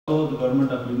So the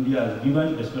government of India has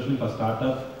given, especially for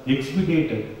startup,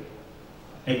 expedited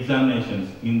examinations.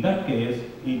 In that case,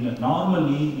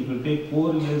 normally it will take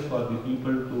 4 years for the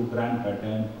people to grant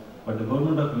patent, but the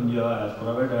government of India has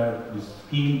provided this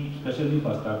scheme, especially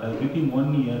for startups. Within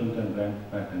 1 year, you can grant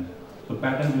patent. So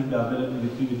patent will be available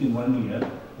within 1 year.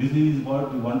 This is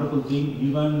what the wonderful thing.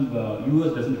 Even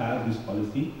US doesn't have this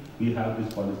policy. We have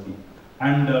this policy.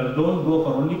 And don't go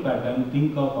for only patent.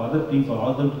 Think of other things or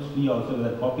authenticity also,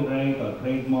 whether copyright or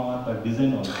trademark or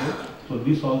design also. So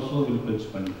this also will fetch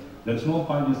money. There's no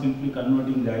point in simply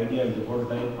converting the idea into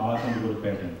prototype, ask them to go to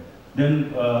patent.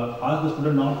 Then ask the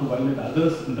student not to violate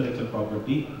others' intellectual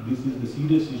property. This is the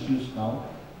serious issues now,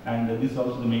 and this is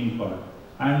also the main part.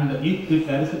 And if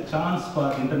there is a chance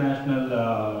for international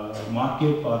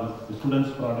market for the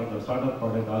student's product or startup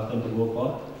product, ask them to go for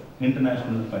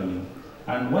international filing.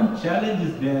 And one challenge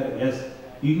is there, yes,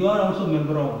 you are also a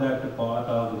member of that part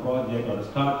of the project or a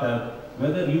startup,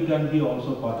 whether you can be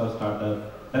also part of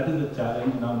startup. That is the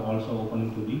challenge now also opening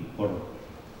to the forum.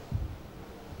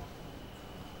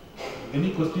 Any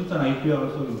questions on IP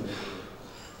also?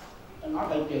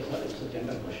 Not IP, sir, it's a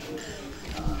general question.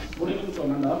 Good evening to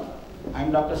one and all. I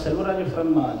am Dr. Selvaraju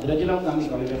from Rajiram Gandhi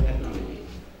College of Technology.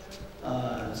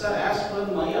 Sir, as per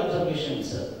my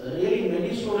observations, really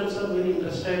many students are very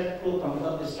interested to come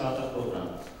for this startup program.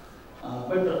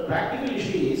 But the practical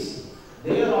issue is,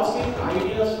 they are asking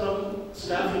ideas from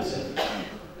staff itself.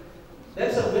 There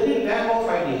is a very lack of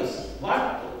ideas.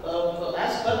 But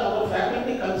as per our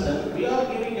faculty concern, we are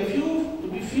giving a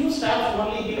few staff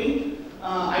only giving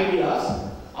ideas.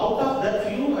 Out of that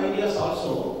few ideas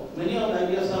also, many of the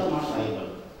ideas are not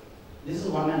viable. This is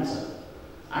one answer.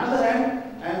 Another hand,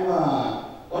 I am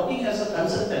working as a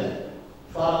consultant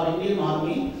for our Indian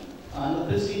Army on the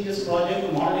prestigious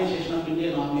project Modernization of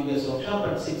Indian Army Base Workshop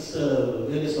at 6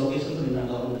 various locations in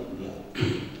Government India.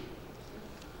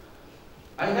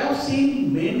 I have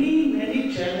seen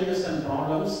many challenges and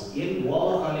problems in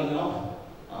overhauling of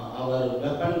our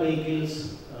weapon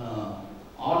vehicles,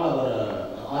 all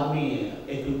our army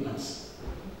equipments,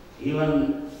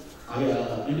 even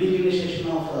indigenization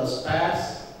of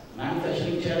spares,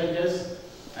 manufacturing challenges,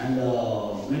 and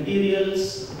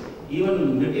materials,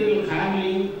 even material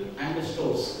handling and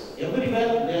stores.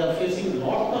 Everywhere they are facing a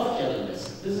lot of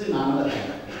challenges. This is in another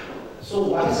hand. So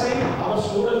one side, our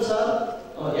students are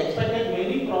expected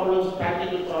many problems,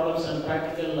 practical problems and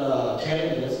practical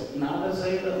challenges. In another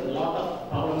side, a lot of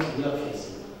problems we are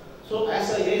facing. So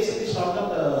as a AICTE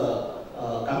startup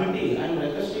committee, I am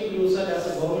requesting you, sir,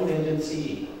 as a government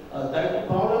agency, that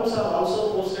problems are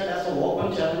also posted as a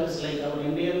open challenges, like our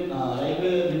Indian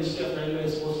Railway Ministry of Railway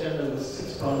is posted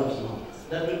 6 problems now.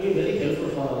 That will be very helpful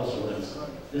for our students.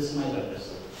 This is my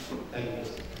request. Thank you.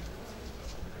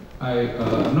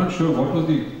 I'm not sure what was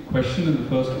the question in the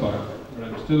first part, but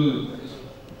I'm still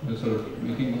sort of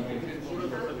making.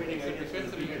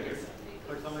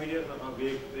 But some ideas are not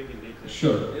vague in nature.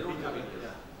 Sure.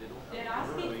 They're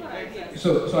asking for ideas.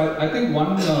 So I think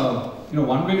one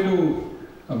way to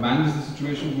manage the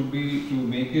situation would be to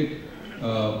make it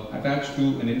attached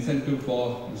to an incentive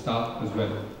for the staff as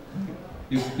well.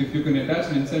 If you can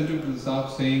attach an incentive to the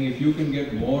staff saying if you can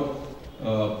get more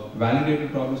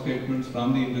validated problem statements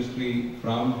from the industry,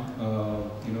 from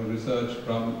research,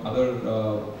 from other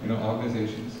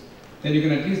organizations, then you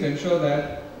can at least ensure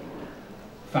that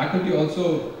faculty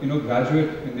also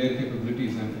graduate in their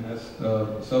capabilities. And as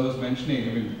Sir was mentioning,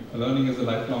 I mean, learning is a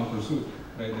lifelong pursuit,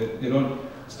 right? They don't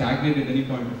stagnate at any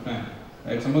point of time,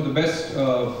 right? Some of the best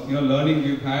learning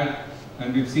we've had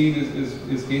and we've seen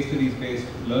is case studies based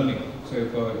learning. So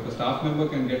if a staff member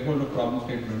can get hold of problem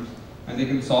statements and they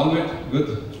can solve it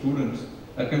with students,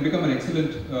 that can become an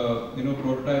excellent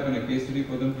prototype and a case study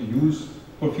for them to use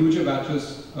for future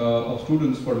batches of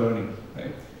students for learning,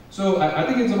 right? So I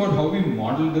think it's about how we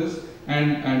model this.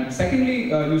 And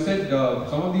secondly, you said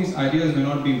some of these ideas may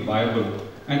not be viable,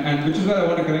 and which is where I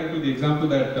want to connect to the example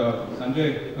that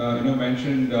Sanjay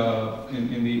mentioned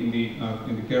in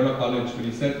the Kerala college, where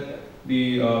he said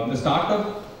the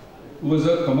startup was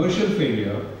a commercial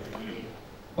failure,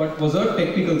 but was a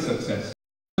technical success.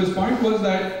 His point was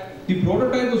that the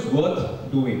prototype was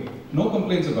worth doing, no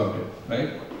complaints about it,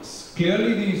 right?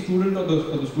 Clearly the student or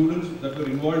the students that were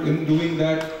involved in doing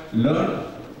that learned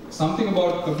something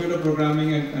about computer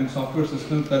programming and software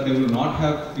systems that they will not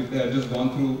have if they had just gone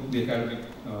through the academic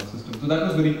system. So that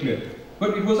was very clear.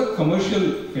 But it was a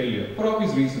commercial failure for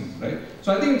obvious reasons, right?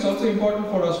 So I think it's also important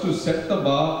for us to set the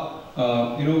bar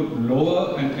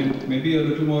lower and maybe a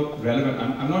little more relevant.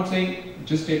 I'm not saying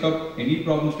just take up any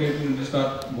problem statement and just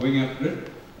start going after it.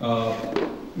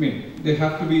 I mean, they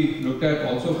have to be looked at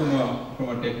also from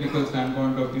a technical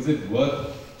standpoint of, is it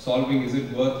worth solving, is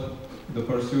it worth the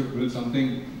pursuit, will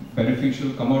something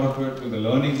beneficial come out of it, will the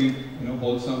learning be,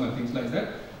 wholesome and things like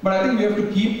that. But I think we have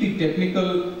to keep the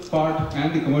technical part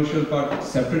and the commercial part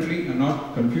separately and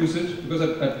not confuse it, because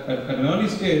at an early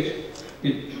stage,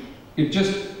 it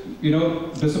just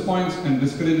disappoints and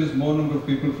discourages more number of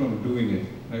people from doing it,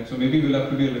 right? So maybe we'll have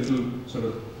to be a little sort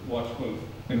of watchful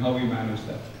in how we manage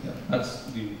that. Yeah, that's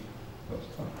the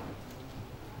first part.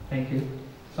 Thank you.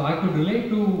 So I could relate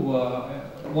to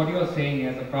what you are saying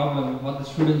as a problem, what the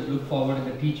students look forward in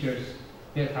the teachers,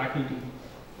 their faculty.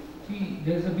 See,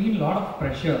 there's been a lot of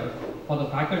pressure for the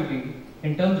faculty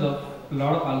in terms of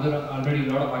already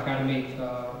a lot of academic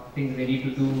things they need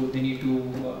to do, they need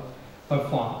to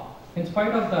perform. In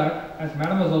spite of that, as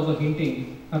Madam was also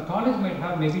hinting, a college might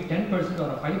have maybe 10% or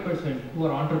a 5% who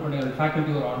are entrepreneurial,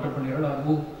 faculty who are entrepreneurial or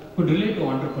who could relate to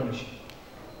entrepreneurship.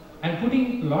 And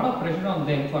putting a lot of pressure on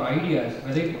them for ideas,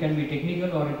 whether it can be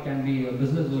technical or it can be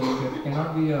business oriented,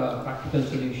 cannot be a practical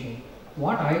solution.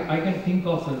 What I can think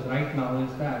of is right now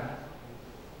is that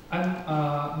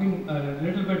I've been a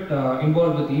little bit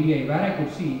involved with EDI, where I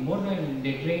could see more than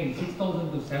they train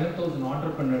 6,000 to 7,000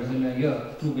 entrepreneurs in a year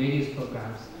through various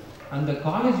programs. And the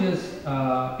colleges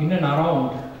in and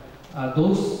around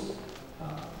those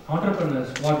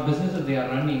entrepreneurs, what businesses they are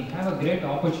running, have a great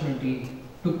opportunity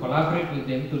to collaborate with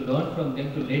them, to learn from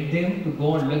them, to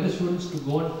let the students to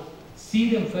go and see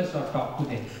them first or talk to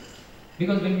them.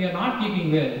 Because when we are not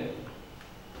keeping well,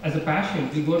 as a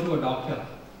patient, we go to a doctor.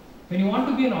 When you want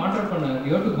to be an entrepreneur,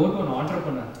 you have to go to an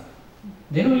entrepreneur.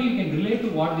 Then only you can relate to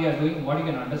what they are doing, what you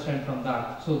can understand from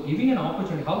that. So giving an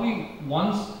opportunity, how we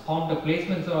once formed a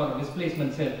placement or a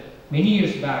displacement cell many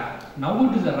years back, now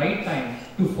it is the right time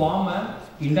to form an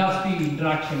industry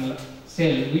interaction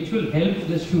cell which will help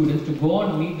the students to go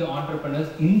and meet the entrepreneurs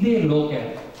in their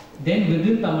local, then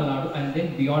within Tamil Nadu and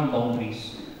then beyond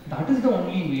boundaries. That is the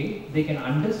only way they can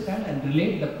understand and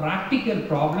relate the practical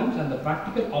problems and the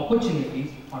practical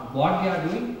opportunities on what they are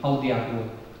doing, how they are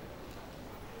doing.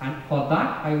 And for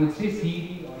that, I would say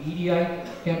CED or EDI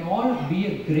can all be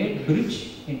a great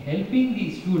bridge in helping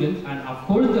the students and of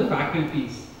course the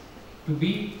faculties to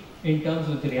be in terms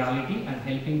with reality and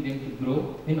helping them to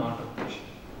grow in entrepreneurship.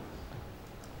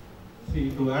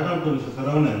 See, to add on to Mr.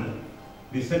 Saravanan,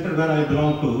 the center where I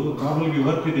belong to, normally we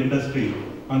work with industry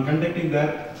on conducting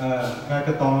that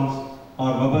hackathons or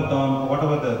wabathon or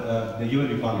whatever the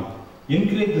event you call it.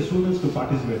 Encourage the students to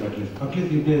participate at least. At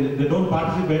least if they don't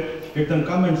participate, let them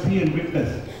come and see and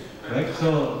witness. Right?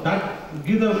 So that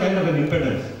gives them kind of an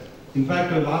impedance. In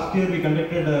fact, last year we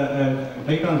conducted a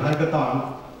Titan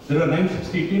hackathon. There were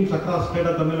 960 teams across state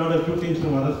of Tamil Nadu, a few teams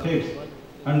from other states.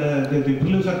 And the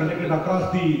prelims are conducted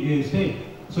across the state.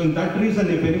 So in that reason,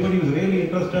 if anybody is really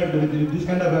interested with this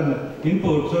kind of an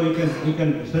input, so you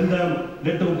can send them,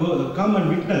 let them go, come and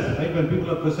witness, right, when people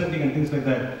are presenting and things like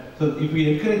that. So if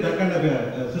we encourage that kind of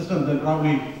a system, then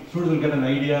probably students will get an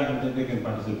idea and then they can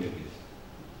participate.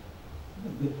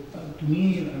 To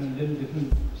me, a little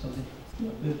different subject.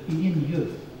 The Indian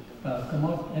youth come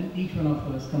out, and each one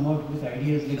of us come out with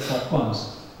ideas like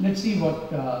popcorns. Let's see what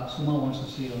Suma wants to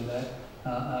say on that.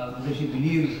 Whether she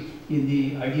believes in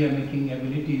the idea-making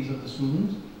abilities of the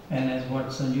students, and as what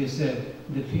Sanjay said,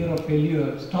 the fear of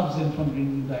failure stops them from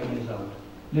bringing the ideas out.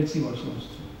 Let's see what she wants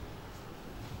to say.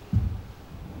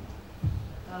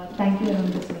 Thank you,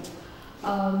 Ananda sir.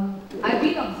 I've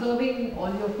been observing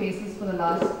all your faces for the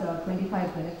last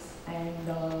 25 minutes, and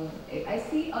I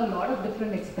see a lot of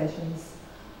different expressions.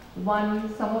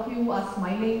 One, some of you are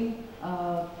smiling,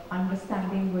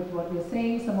 understanding with what we're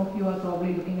saying. Some of you are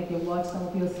probably looking at your watch. Some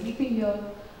of you are sleeping here,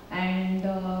 and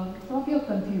some of you are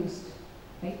confused,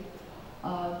 right?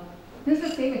 This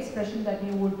is the same expression that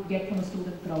you would get from a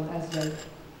student crowd as well,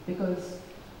 because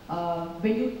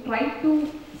when you try to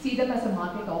see them as a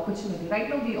market opportunity, right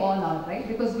now we all are, right?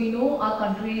 Because we know our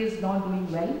country is not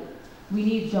doing well. We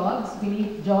need jobs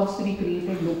to be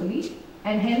created locally,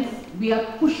 and hence we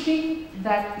are pushing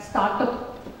that startup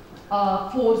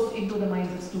force into the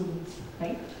minds of students,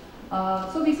 right?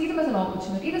 So we see them as an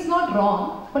opportunity. It is not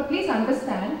wrong, but please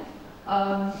understand,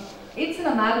 it's an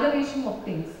amalgamation of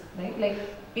things, right? Like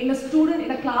in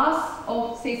a class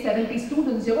of say 70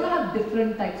 students, you're going to have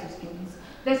different types of students.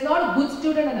 There's not a good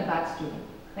student and a bad student,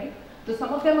 right? So some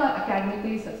of them are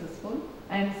academically successful,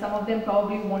 and some of them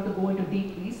probably want to go into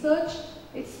deep research.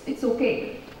 It's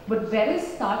okay. But whereas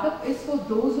startup is for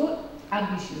those who are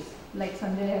ambitious. Like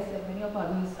Sanjay has said, many of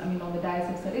others, on the dais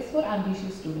have said, it's for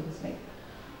ambitious students, right?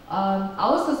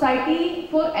 Our society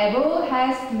forever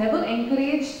has never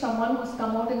encouraged someone who's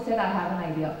come out and said, I have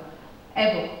an idea.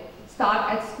 Ever.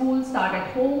 start at school, start at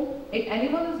home. If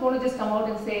anyone is going to just come out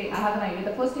and say, I have an idea,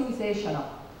 the first thing we say is shut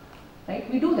up. Right?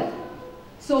 We do that.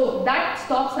 So that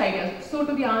stops ideas. So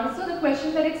to answer the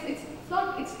question that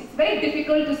it's very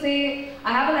difficult to say,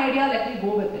 I have an idea, let me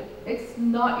go with it. It's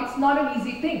not an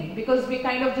easy thing because we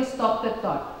kind of just stop that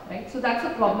thought, right? So that's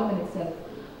a problem in itself.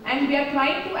 And we are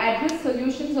trying to address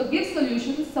solutions or give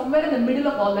solutions somewhere in the middle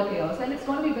of all the chaos, and it's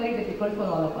going to be very difficult for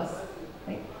all of us,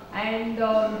 right? And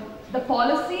the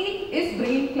policy is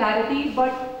bringing clarity,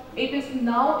 but it is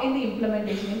now in the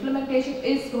implementation. Implementation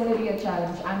is going to be a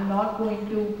challenge. I'm not going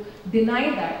to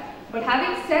deny that. But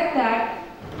having said that,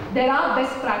 there are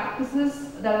best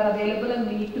practices that are available and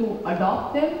we need to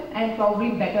adopt them and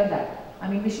probably better that. I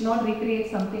mean, we should not recreate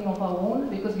something of our own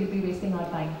because we'll be wasting our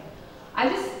time. I'll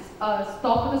just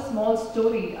stop with a small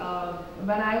story.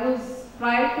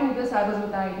 Prior to this, I was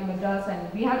with IIT Madras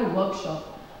and we had a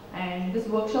workshop. And this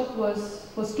workshop was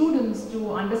for students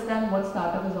to understand what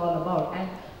startup is all about. And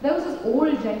there was this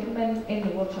old gentleman in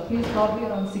the workshop. He was probably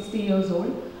around 60 years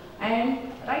old.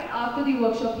 And right after the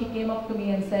workshop, he came up to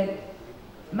me and said,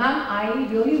 ma'am, I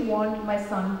really want my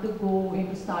son to go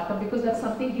into startup because that's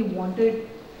something he wanted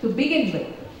to begin with.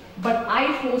 But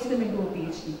I forced him into a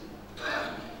PhD.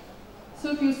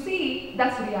 So if you see,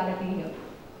 that's reality here,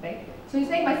 right? So he's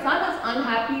saying, my son is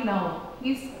unhappy now.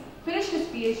 He's finished his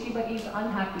PhD, but he's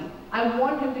unhappy. I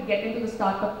want him to get into the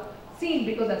startup scene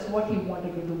because that's what he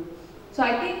wanted to do. So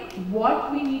I think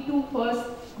what we need to first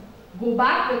go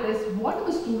back with is, what do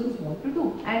the students want to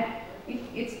do? And if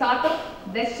it's startup,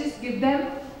 let's just give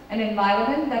them an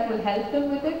environment that will help them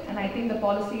with it. And I think the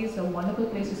policy is a wonderful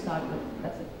place to start with.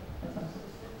 That's it.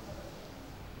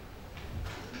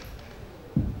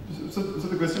 So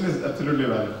the question is absolutely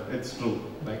valid. It's true,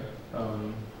 right?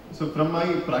 So from my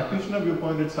practitioner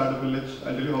viewpoint at Startup Village,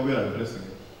 I'll tell you how we are addressing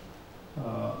it.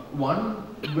 One,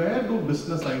 where do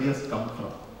business ideas come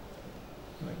from?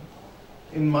 Right?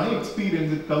 In my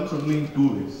experience, it comes only in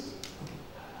two ways.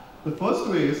 The first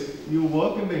way is you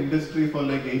work in the industry for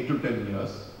like 8 to 10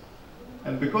 years,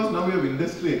 and because now you have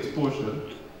industry exposure,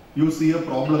 you see a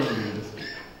problem in the industry.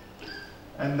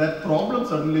 And that problem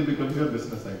suddenly becomes your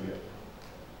business idea.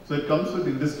 So it comes with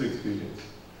industry experience.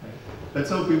 Right? That's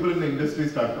how people in the industry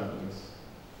start companies.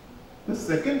 The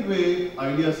second way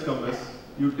ideas come is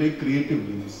you take creative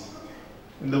leaps.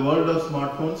 In the world of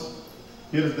smartphones,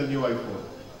 here is the new iPhone.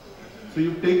 So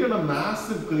you've taken a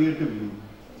massive creative leap.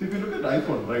 So if you look at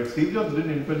iPhone, right, Steve Jobs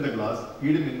didn't invent the glass,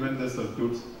 he didn't invent the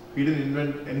circuits, he didn't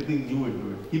invent anything new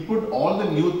into it. He put all the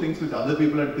new things which other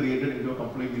people had created into a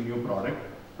completely new product,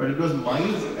 but it was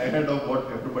miles ahead of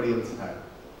what everybody else had.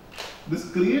 This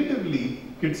creative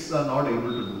leap, kids are not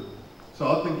able to do. So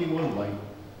our thinking was why?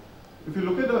 If you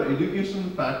look at our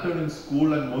education pattern in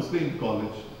school and mostly in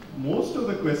college, most of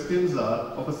the questions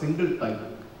are of a single type.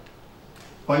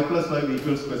 5 plus 5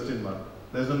 equals question mark.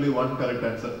 There's only one correct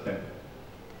answer, 10.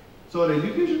 So our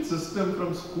education system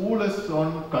from school is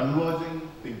on converging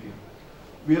thinking.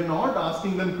 We are not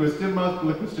asking them question mark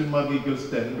equals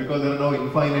 10 because there are no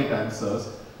infinite answers.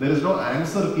 There is no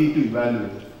answer key to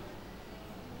evaluate.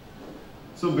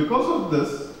 So because of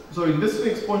this, so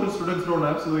industry exposure students don't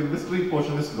have, so the industry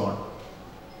portion is gone.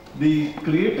 The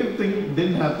creative thing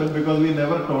didn't happen because we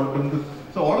never taught them to.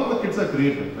 So all of the kids are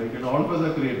creative, right? And all of us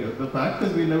are creative. The fact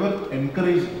is we never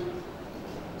encourage them.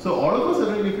 So all of a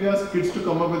sudden, if you ask kids to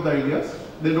come up with ideas,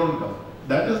 they don't come.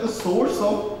 That is the source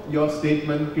of your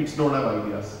statement, kids don't have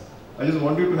ideas. I just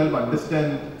want you to help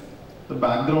understand the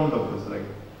background of this, right?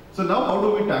 So now how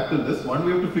do we tackle this? One,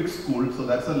 we have to fix school. So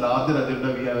that's a larger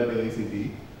agenda we have at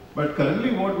AICTE. But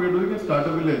currently what we are doing at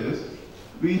Startup Village is,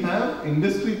 we have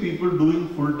industry people doing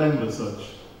full-time research,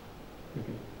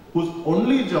 okay, whose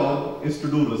only job is to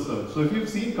do research. So if you've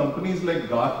seen companies like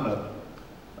Gartner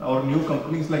or new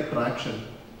companies like Traction,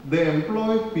 they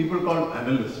employ people called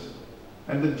analysts.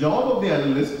 And the job of the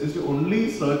analyst is to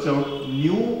only search out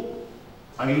new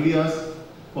ideas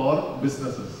for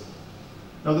businesses.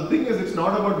 Now the thing is, it's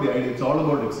not about the idea, it's all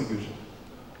about execution,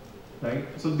 right?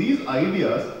 So these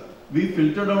ideas, we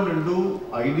filter down into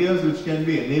ideas which can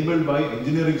be enabled by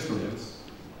engineering students.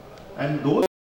 And those